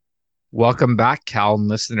Welcome back, Calm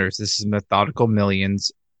listeners. This is Methodical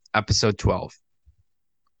Millions, episode 12.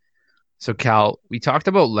 So, Cal, we talked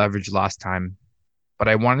about leverage last time, but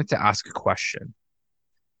I wanted to ask a question.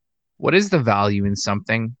 What is the value in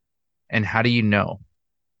something, and how do you know?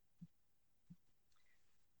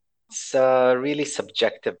 It's a really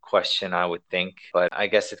subjective question, I would think, but I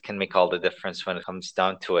guess it can make all the difference when it comes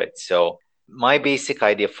down to it. So, my basic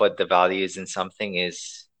idea of what the value is in something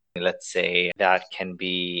is, let's say, that can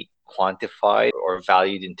be quantified or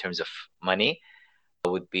valued in terms of money,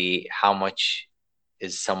 would be how much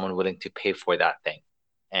is someone willing to pay for that thing,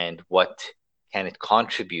 and what can it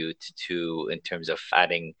contribute to in terms of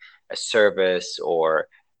adding a service or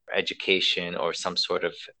education or some sort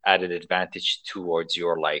of added advantage towards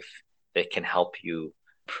your life that can help you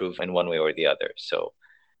improve in one way or the other. So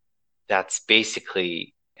that's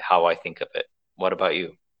basically how I think of it. What about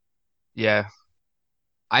you? Yeah,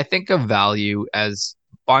 I think of value as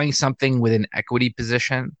buying something with an equity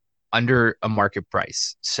position under a market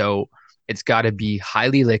price. So, it's got to be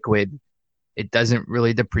highly liquid, it doesn't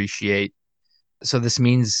really depreciate. So, this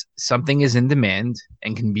means something is in demand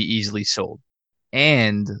and can be easily sold,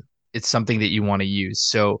 and it's something that you want to use.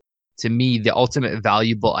 So to me, the ultimate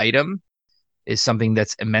valuable item is something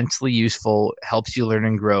that's immensely useful, helps you learn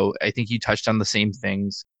and grow. I think you touched on the same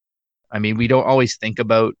things. I mean, we don't always think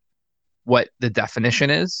about what the definition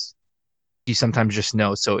is. You sometimes just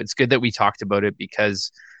know. So it's good that we talked about it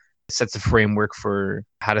because it sets a framework for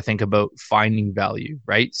how to think about finding value,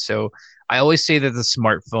 right? So I always say that the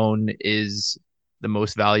smartphone is the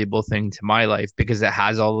most valuable thing to my life because it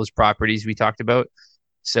has all those properties we talked about.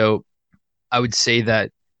 So I would say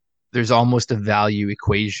that there's almost a value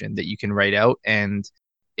equation that you can write out. And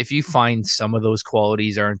if you find some of those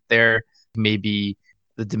qualities aren't there, maybe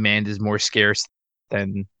the demand is more scarce,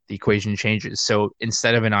 then the equation changes. So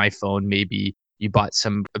instead of an iPhone, maybe you bought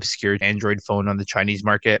some obscure Android phone on the Chinese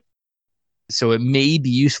market. So it may be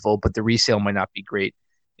useful, but the resale might not be great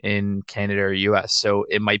in Canada or US. So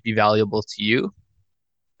it might be valuable to you,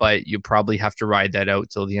 but you probably have to ride that out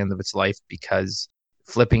till the end of its life because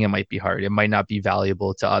flipping it might be hard. It might not be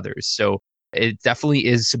valuable to others. So it definitely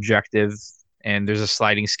is subjective, and there's a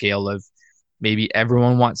sliding scale of maybe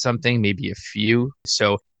everyone wants something, maybe a few.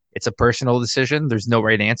 So it's a personal decision. There's no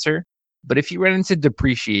right answer. But if you run into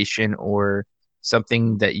depreciation or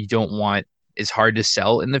something that you don't want is hard to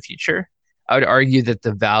sell in the future, I would argue that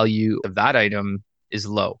the value of that item is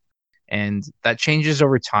low, and that changes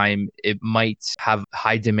over time. It might have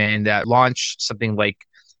high demand at launch, something like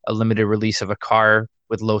a limited release of a car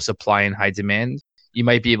with low supply and high demand. You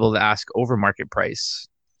might be able to ask over market price.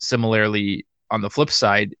 Similarly, on the flip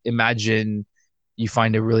side, imagine you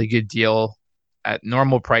find a really good deal at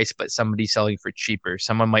normal price, but somebody's selling for cheaper.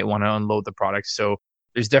 Someone might want to unload the product. So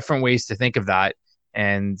there's different ways to think of that.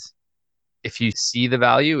 And if you see the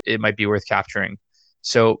value, it might be worth capturing.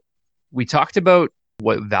 So we talked about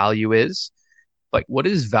what value is, but what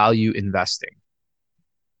is value investing?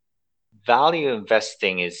 Value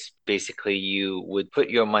investing is basically you would put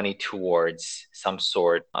your money towards some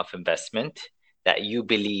sort of investment that you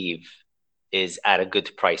believe is at a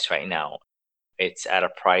good price right now. It's at a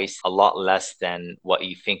price a lot less than what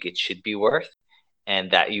you think it should be worth, and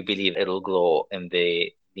that you believe it'll grow in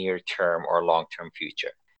the near term or long term future.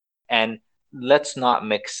 And let's not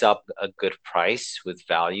mix up a good price with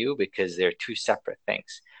value because they're two separate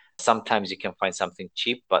things. Sometimes you can find something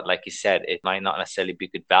cheap, but like you said, it might not necessarily be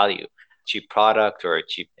good value. Cheap product or a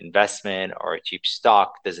cheap investment or a cheap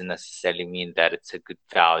stock doesn't necessarily mean that it's a good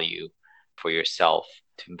value for yourself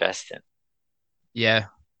to invest in. Yeah,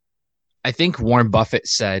 I think Warren Buffett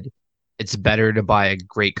said it's better to buy a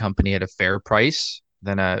great company at a fair price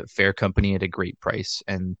than a fair company at a great price.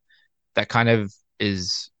 And that kind of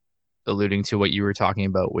is alluding to what you were talking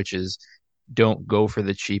about, which is don't go for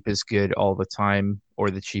the cheapest good all the time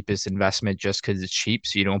or the cheapest investment just because it's cheap.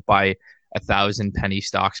 So you don't buy 1,000 penny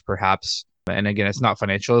stocks, perhaps. And again, it's not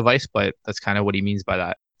financial advice, but that's kind of what he means by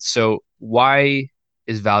that. So, why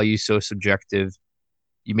is value so subjective?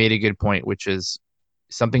 You made a good point, which is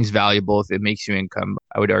something's valuable if it makes you income.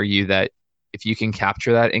 I would argue that if you can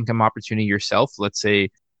capture that income opportunity yourself, let's say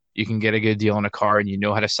you can get a good deal on a car and you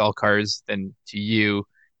know how to sell cars, then to you,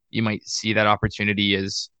 you might see that opportunity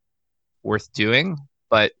as worth doing.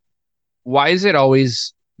 But why is it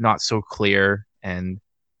always not so clear? And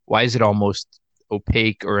why is it almost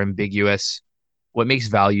opaque or ambiguous? What makes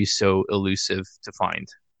value so elusive to find?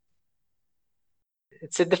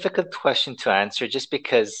 It's a difficult question to answer just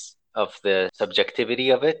because of the subjectivity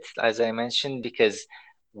of it, as I mentioned, because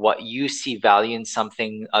what you see value in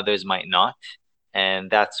something, others might not. And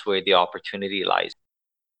that's where the opportunity lies.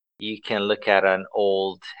 You can look at an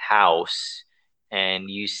old house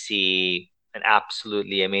and you see an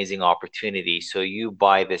absolutely amazing opportunity. So you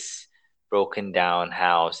buy this broken down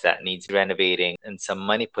house that needs renovating and some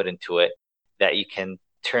money put into it, that you can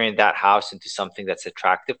turn that house into something that's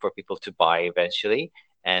attractive for people to buy eventually.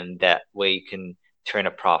 And that way you can turn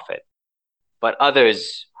a profit. But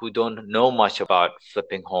others who don't know much about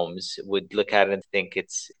flipping homes would look at it and think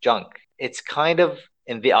it's junk. It's kind of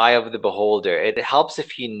in the eye of the beholder. It helps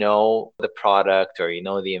if you know the product or you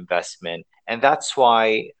know the investment. And that's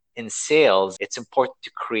why in sales, it's important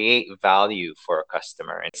to create value for a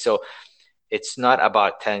customer. And so it's not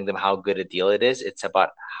about telling them how good a deal it is, it's about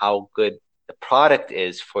how good the product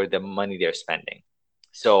is for the money they're spending.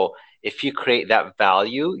 So if you create that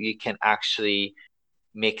value, you can actually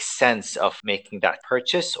make sense of making that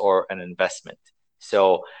purchase or an investment.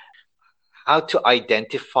 So, how to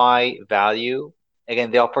identify value?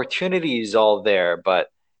 Again, the opportunity is all there, but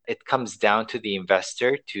it comes down to the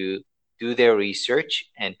investor to do their research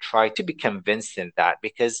and try to be convinced in that,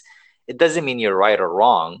 because it doesn't mean you're right or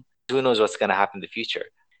wrong. Who knows what's going to happen in the future?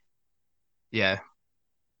 Yeah.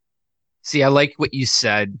 See, I like what you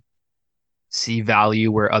said. See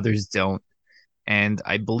value where others don't. And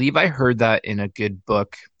I believe I heard that in a good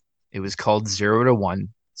book. It was called Zero to One.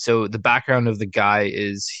 So the background of the guy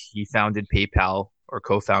is he founded PayPal, or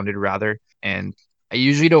co-founded rather. And I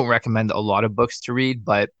usually don't recommend a lot of books to read,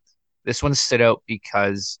 but this one stood out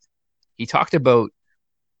because he talked about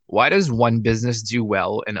why does one business do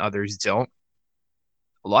well and others don't?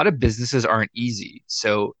 A lot of businesses aren't easy.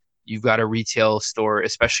 So you've got a retail store,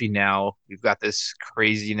 especially now, you've got this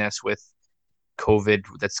craziness with COVID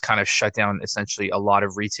that's kind of shut down essentially a lot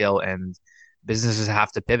of retail, and businesses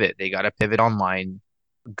have to pivot. They got to pivot online,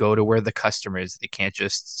 go to where the customer is. They can't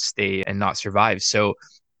just stay and not survive. So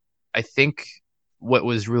I think what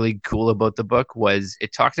was really cool about the book was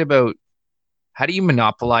it talked about how do you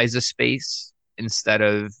monopolize a space instead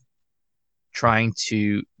of trying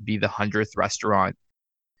to be the 100th restaurant.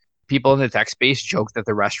 People in the tech space joke that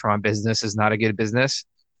the restaurant business is not a good business.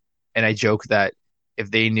 And I joke that if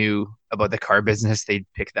they knew about the car business, they'd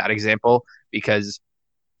pick that example because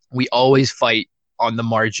we always fight on the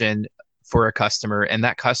margin for a customer. And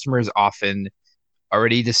that customer is often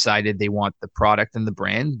already decided they want the product and the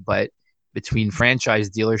brand. But between franchise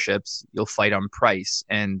dealerships, you'll fight on price.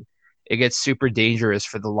 And it gets super dangerous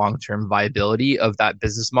for the long term viability of that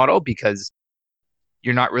business model because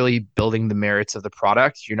you're not really building the merits of the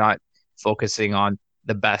product. You're not focusing on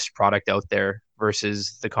the best product out there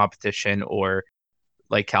versus the competition, or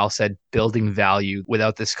like Cal said, building value.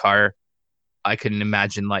 Without this car, I couldn't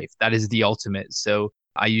imagine life. That is the ultimate. So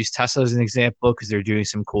I use Tesla as an example because they're doing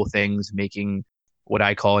some cool things, making what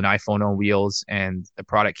I call an iPhone on wheels, and the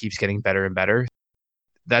product keeps getting better and better.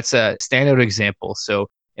 That's a standout example. So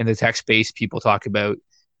in the tech space, people talk about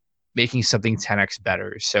making something 10x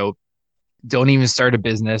better. So don't even start a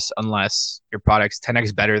business unless your product's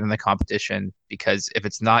 10x better than the competition, because if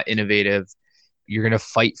it's not innovative, you're going to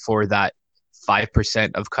fight for that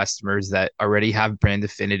 5% of customers that already have brand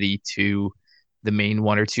affinity to the main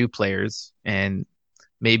one or two players. And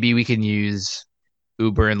maybe we can use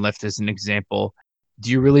Uber and Lyft as an example. Do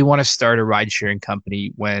you really want to start a ride sharing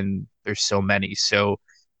company when there's so many? So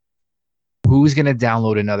who's going to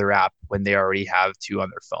download another app when they already have two on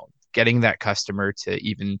their phone? Getting that customer to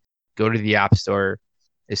even go to the app store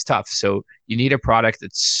is tough. So you need a product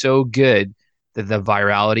that's so good that the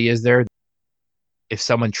virality is there. If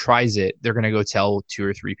someone tries it, they're going to go tell two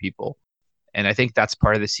or three people. And I think that's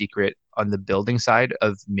part of the secret on the building side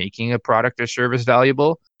of making a product or service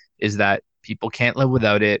valuable is that people can't live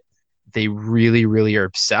without it. They really, really are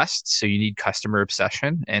obsessed. So you need customer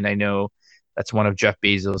obsession. And I know that's one of Jeff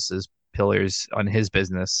Bezos's pillars on his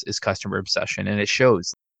business is customer obsession. And it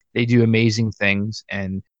shows. They do amazing things.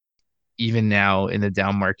 And even now in the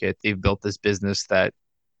down market, they've built this business that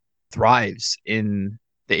thrives in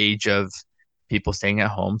the age of people staying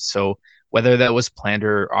at home. So whether that was planned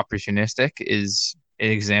or opportunistic is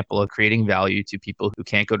an example of creating value to people who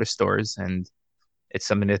can't go to stores, and it's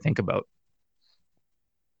something to think about.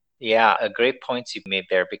 Yeah, a great point you made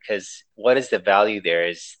there, because what is the value there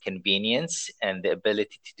is convenience and the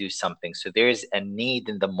ability to do something. So there's a need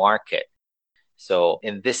in the market. So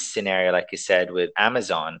in this scenario, like you said, with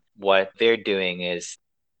Amazon, what they're doing is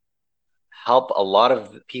help a lot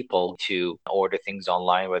of people to order things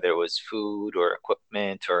online, whether it was food or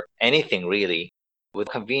equipment or anything really, with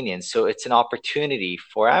convenience. So it's an opportunity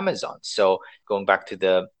for Amazon. So going back to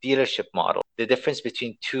the dealership model, the difference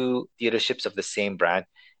between two dealerships of the same brand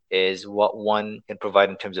is what one can provide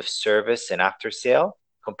in terms of service and after sale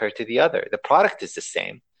compared to the other. The product is the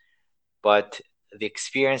same, but the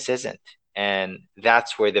experience isn't. And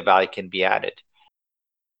that's where the value can be added.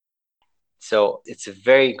 So it's a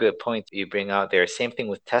very good point you bring out there. Same thing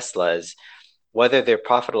with Tesla is whether they're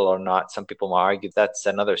profitable or not, some people might argue that's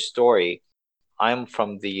another story. I'm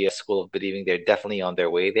from the school of believing they're definitely on their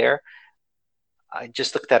way there. I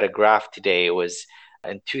just looked at a graph today. It was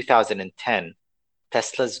in 2010,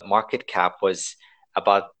 Tesla's market cap was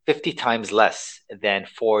about 50 times less than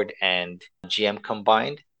Ford and GM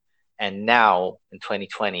combined. And now in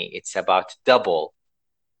 2020, it's about double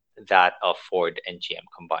that of Ford and GM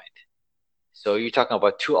combined. So you're talking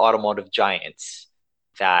about two automotive giants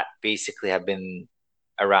that basically have been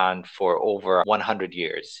around for over 100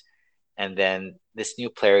 years. And then this new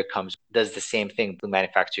player comes, does the same thing to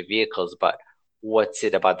manufacture vehicles, but what's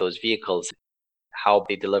it about those vehicles? How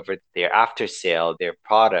they deliver their after sale, their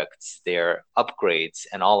products, their upgrades,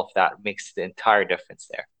 and all of that makes the entire difference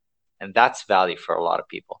there. And that's value for a lot of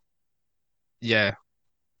people. Yeah,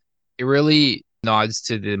 it really nods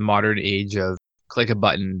to the modern age of click a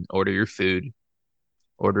button, order your food,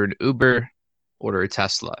 order an Uber, order a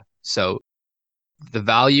Tesla. So the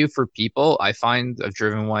value for people, I find I've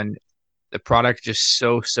driven one, the product just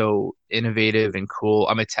so innovative and cool.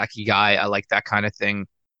 I'm a techie guy. I like that kind of thing.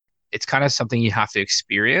 It's kind of something you have to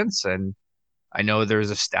experience. And I know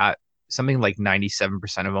there's a stat, something like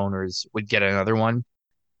 97% of owners would get another one.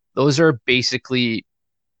 Those are basically,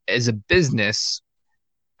 as a business,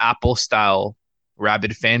 Apple style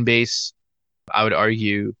rabid fan base. I would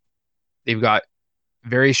argue they've got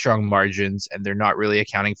very strong margins and they're not really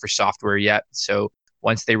accounting for software yet. So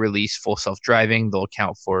once they release full self-driving, they'll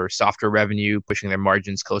account for software revenue, pushing their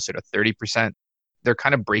margins closer to 30%. They're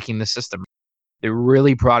kind of breaking the system. They're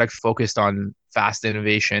really product focused on fast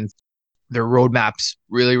innovation. Their roadmap's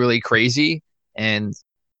really crazy. And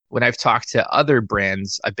when I've talked to other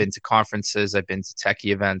brands, I've been to conferences, I've been to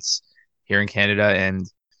techie events here in Canada, and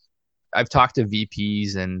I've talked to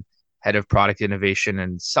VPs and head of product innovation,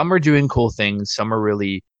 and some are doing cool things, some are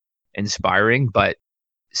really inspiring, but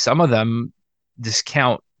some of them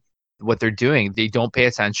discount what they're doing. They don't pay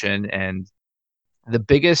attention. And the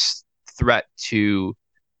biggest threat to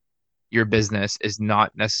your business is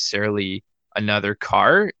not necessarily another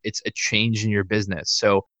car, it's a change in your business.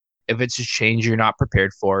 So if it's a change you're not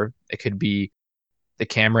prepared for, it could be the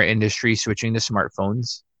camera industry switching to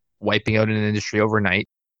smartphones, wiping out an industry overnight.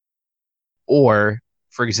 Or,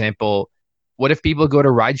 for example, what if people go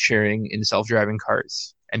to ride sharing in self-driving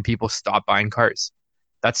cars and people stop buying cars?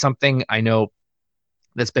 That's something I know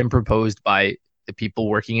that's been proposed by the people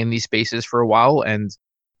working in these spaces for a while. And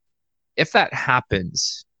if that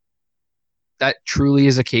happens, that truly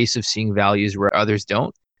is a case of seeing values where others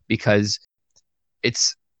don't, because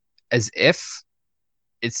it's as if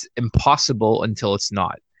it's impossible until it's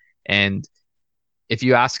not. And if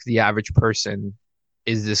you ask the average person,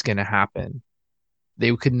 is this going to happen?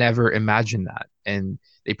 They could never imagine that. And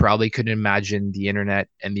they probably couldn't imagine the internet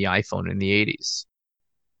and the iPhone in the 80s.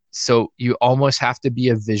 So you almost have to be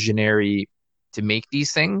a visionary to make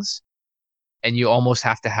these things. And you almost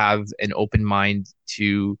have to have an open mind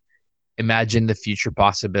to imagine the future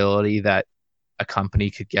possibility that a company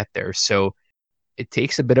could get there. So it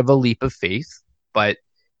takes a bit of a leap of faith, but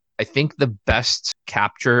I think the best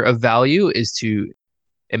capture of value is to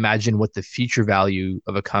imagine what the future value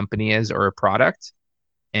of a company is or a product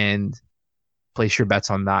and place your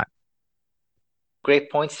bets on that.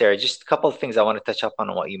 Great points there. Just a couple of things I want to touch up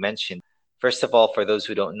on what you mentioned. First of all, for those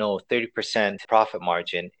who don't know, 30% profit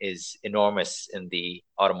margin is enormous in the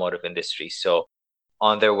automotive industry. So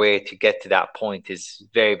on their way to get to that point is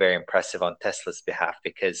very impressive on Tesla's behalf,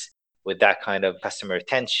 because with that kind of customer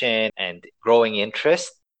retention and growing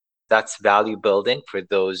interest, that's value building for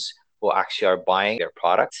those who actually are buying their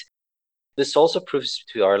products. This also proves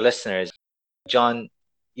to our listeners, John,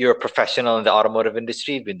 you're a professional in the automotive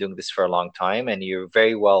industry. You've been doing this for a long time, and you're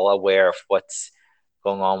very well aware of what's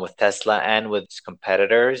going on with Tesla and with its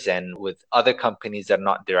competitors and with other companies that are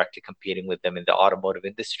not directly competing with them in the automotive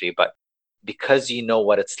industry. But because you know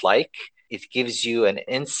what it's like, it gives you an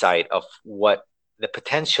insight of what the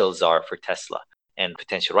potentials are for Tesla and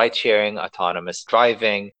potential ride sharing, autonomous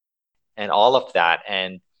driving, and all of that.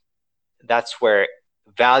 And that's where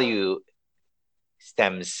value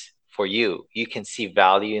stems for you. You can see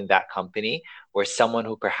value in that company, where someone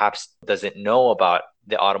who perhaps doesn't know about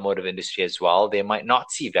the automotive industry as well, they might not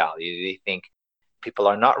see value. They think people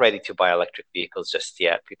are not ready to buy electric vehicles just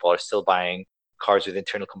yet. People are still buying cars with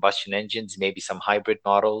internal combustion engines, maybe some hybrid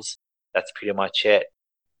models. That's pretty much it.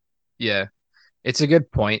 Yeah, it's a good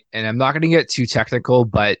point. And I'm not going to get too technical,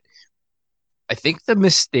 but I think the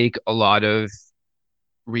mistake a lot of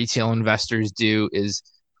retail investors do is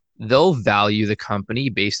they'll value the company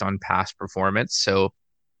based on past performance. So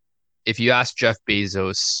if you ask Jeff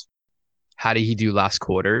Bezos, how did he do last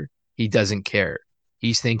quarter? He doesn't care.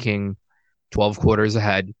 He's thinking 12 quarters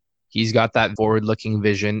ahead. He's got that forward looking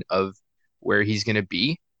vision of where he's going to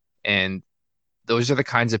be. And those are the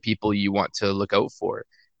kinds of people you want to look out for,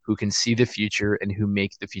 who can see the future and who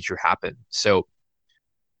make the future happen. So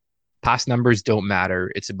past numbers don't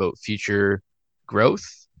matter. It's about future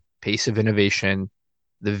growth, pace of innovation,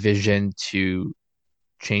 the vision to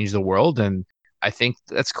change the world. And I think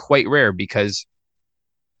that's quite rare because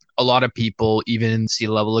a lot of people, even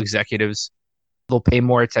C-level executives, they'll pay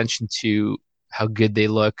more attention to how good they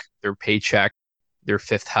look, their paycheck, their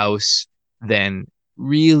fifth house, than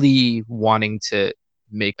really wanting to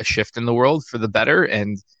make a shift in the world for the better.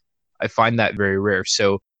 And I find that very rare.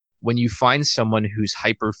 So when you find someone who's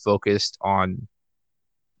hyper focused on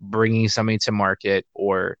bringing something to market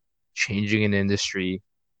or changing an industry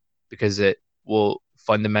because it will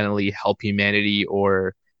fundamentally help humanity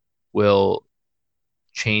or will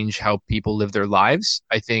change how people live their lives,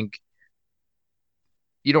 I think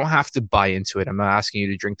you don't have to buy into it. I'm not asking you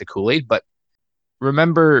to drink the Kool-Aid, but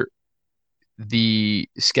remember the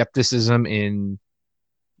skepticism in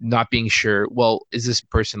not being sure, well, is this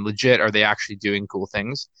person legit? Are they actually doing cool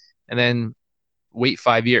things? And then wait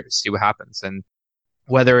 5 years, see what happens. And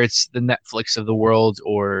whether it's the Netflix of the world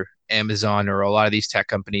or Amazon or a lot of these tech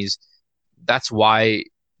companies, that's why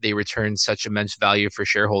they return such immense value for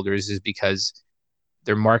shareholders, is because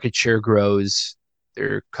their market share grows,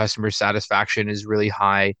 their customer satisfaction is really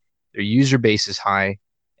high, their user base is high,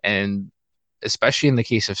 and especially in the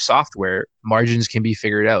case of software, margins can be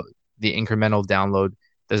figured out. The incremental download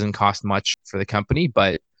doesn't cost much for the company,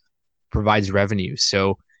 but provides revenue.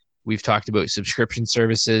 So we've talked about subscription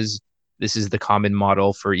services. This is the common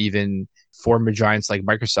model for even former giants like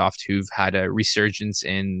Microsoft who've had a resurgence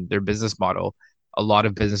in their business model. A lot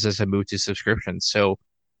of businesses have moved to subscriptions. So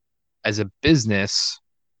as a business,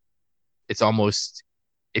 it's almost,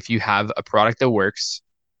 if you have a product that works,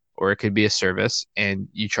 or it could be a service and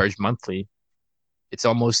you charge monthly, it's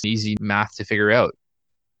almost easy math to figure out.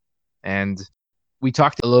 And we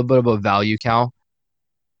talked a little bit about value, Cal.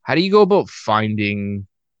 How do you go about finding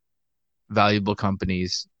valuable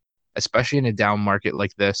companies, especially in a down market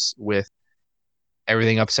like this with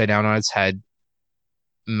everything upside down on its head,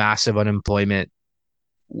 massive unemployment?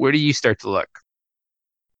 Where do you start to look?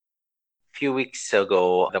 A few weeks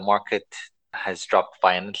ago, the market has dropped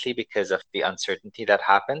violently because of the uncertainty that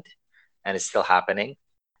happened and is still happening.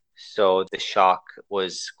 So the shock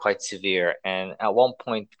was quite severe. And at one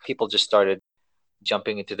point, people just started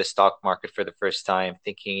jumping into the stock market for the first time,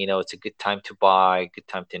 thinking, it's a good time to buy, good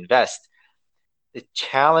time to invest. The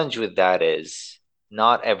challenge with that is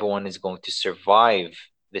not everyone is going to survive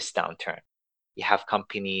this downturn. You have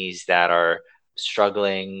companies that are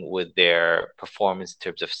struggling with their performance in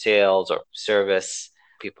terms of sales or service.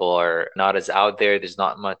 People are not as out there. There's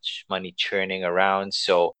not much money churning around.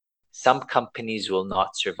 So some companies will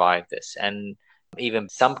not survive this. And even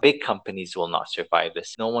some big companies will not survive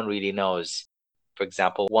this. No one really knows. For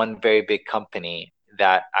example, one very big company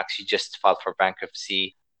that actually just filed for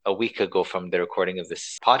bankruptcy a week ago from the recording of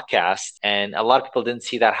this podcast. And a lot of people didn't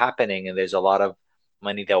see that happening. And there's a lot of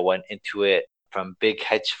money that went into it from big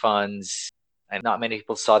hedge funds. And not many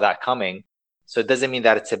people saw that coming. So it doesn't mean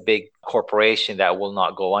that it's a big corporation that will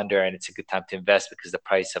not go under and it's a good time to invest because the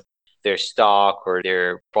price of their stock or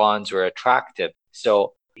their bonds were attractive.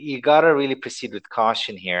 So you got to really proceed with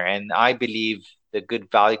caution here. And I believe the good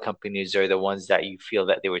value companies are the ones that you feel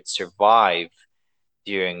that they would survive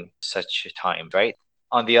during such a time, right?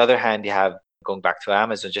 On the other hand, you have, going back to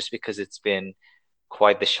Amazon, just because it's been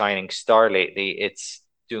quite the shining star lately, it's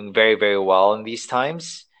doing very, very well in these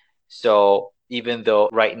times. So even though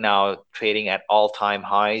right now trading at all-time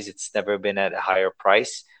highs, it's never been at a higher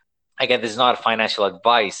price. Again, this is not financial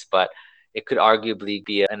advice, but it could arguably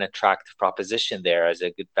be an attractive proposition there as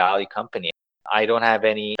a good value company. I don't have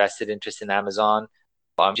any vested interest in Amazon.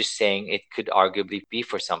 I'm just saying it could arguably be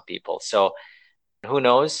for some people. So who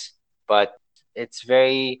knows? But it's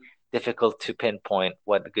very difficult to pinpoint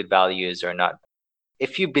what the good value is or not.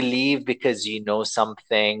 If you believe because you know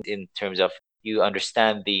something in terms of you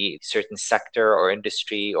understand the certain sector or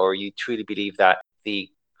industry, or you truly believe that the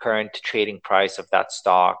current trading price of that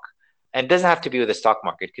stock, and it doesn't have to be with the stock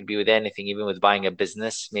market, it could be with anything, even with buying a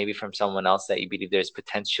business, maybe from someone else that you believe there's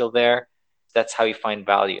potential there. That's how you find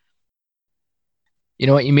value. You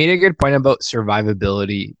know what? You made a good point about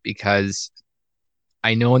survivability because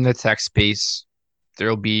I know in the tech space,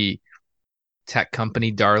 there'll be tech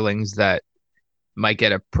company darlings that might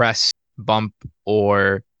get a press bump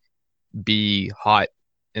or be hot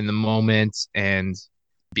in the moment and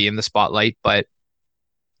be in the spotlight. But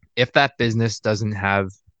if that business doesn't have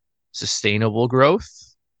sustainable growth,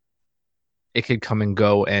 it could come and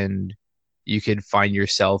go, and you could find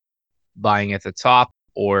yourself buying at the top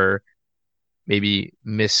or maybe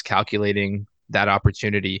miscalculating that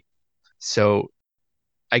opportunity. So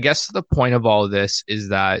I guess the point of all of this is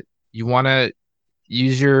that you want to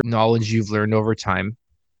use your knowledge you've learned over time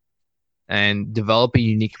and develop a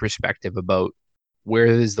unique perspective about where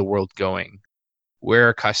is the world going, where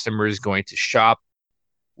are customers going to shop,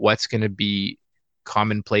 what's going to be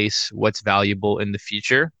commonplace, what's valuable in the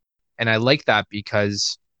future. And I like that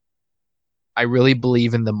because I really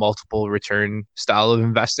believe in the multiple return style of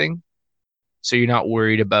investing. So you're not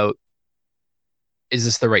worried about, is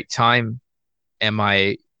this the right time? Am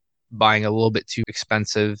I buying a little bit too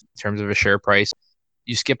expensive in terms of a share price?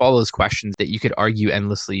 You skip all those questions that you could argue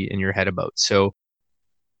endlessly in your head about. So,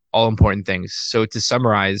 all important things. So, to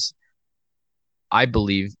summarize, I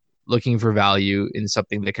believe looking for value in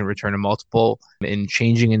something that can return a multiple in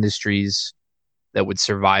changing industries that would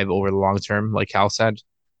survive over the long term, like Cal said.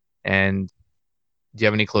 And do you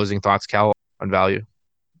have any closing thoughts, Cal, on value?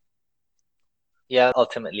 Yeah,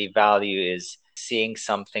 ultimately, value is seeing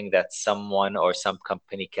something that someone or some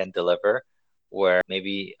company can deliver where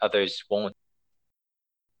maybe others won't.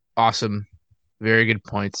 Awesome. Very good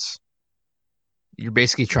points. You're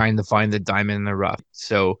basically trying to find the diamond in the rough.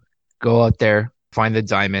 So go out there, find the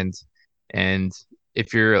diamond. And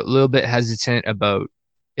if you're a little bit hesitant about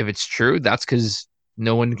if it's true, that's because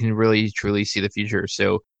no one can really truly see the future.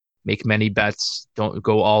 So make many bets. Don't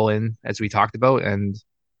go all in, as we talked about, and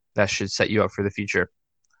that should set you up for the future.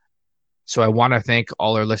 So I want to thank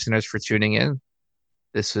all our listeners for tuning in.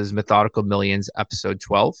 This is Methodical Millions, episode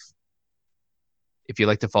 12. If you'd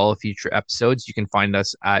like to follow future episodes, you can find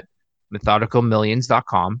us at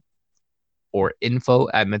methodicalmillions.com or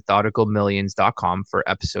info@methodicalmillions.com for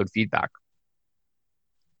episode feedback.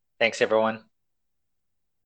 Thanks, everyone.